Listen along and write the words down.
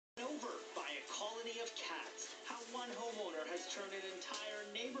of cats. How one homeowner has turned an entire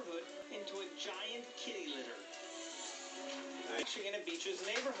neighborhood into a giant kitty litter. In a Beaches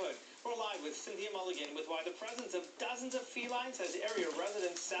neighborhood. We're live with Cynthia Mulligan with why the presence of dozens of felines has area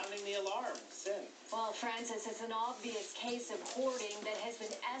residents sounding the alarm. Cyn. Well, Francis, it's an obvious case of hoarding that has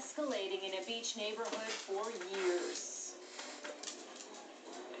been escalating in a beach neighborhood for years.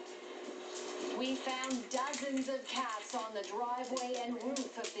 We found dozens of cats on the driveway and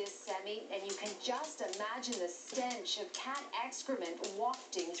roof of this semi, and you can just imagine the stench of cat excrement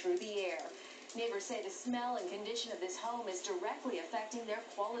wafting through the air. Neighbors say the smell and condition of this home is directly affecting their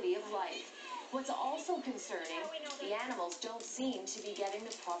quality of life. What's also concerning, the animals don't seem to be getting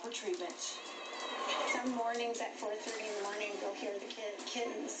the proper treatment. Some mornings at 4:30 in the morning, you'll hear the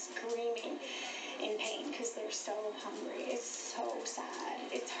kittens screaming in pain because they're so hungry. It's so sad.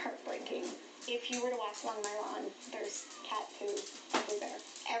 It's heartbreaking. If you were to walk along my lawn, there's cat food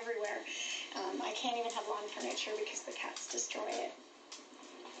everywhere. I can't even have lawn furniture because the cats destroy it.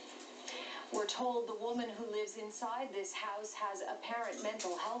 We're told the woman who lives inside this house has apparent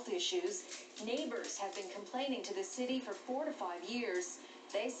mental health issues. Neighbors have been complaining to the city for 4 to 5 years.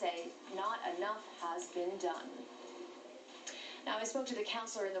 They say not enough has been done. Now, I spoke to the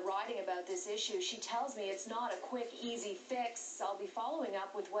councillor in the riding about this issue. She tells me it's not a quick, easy fix. I'll be following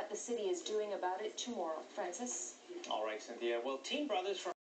up with what the city is doing about it tomorrow. Francis? All right, Cynthia. Well, Teen Brothers from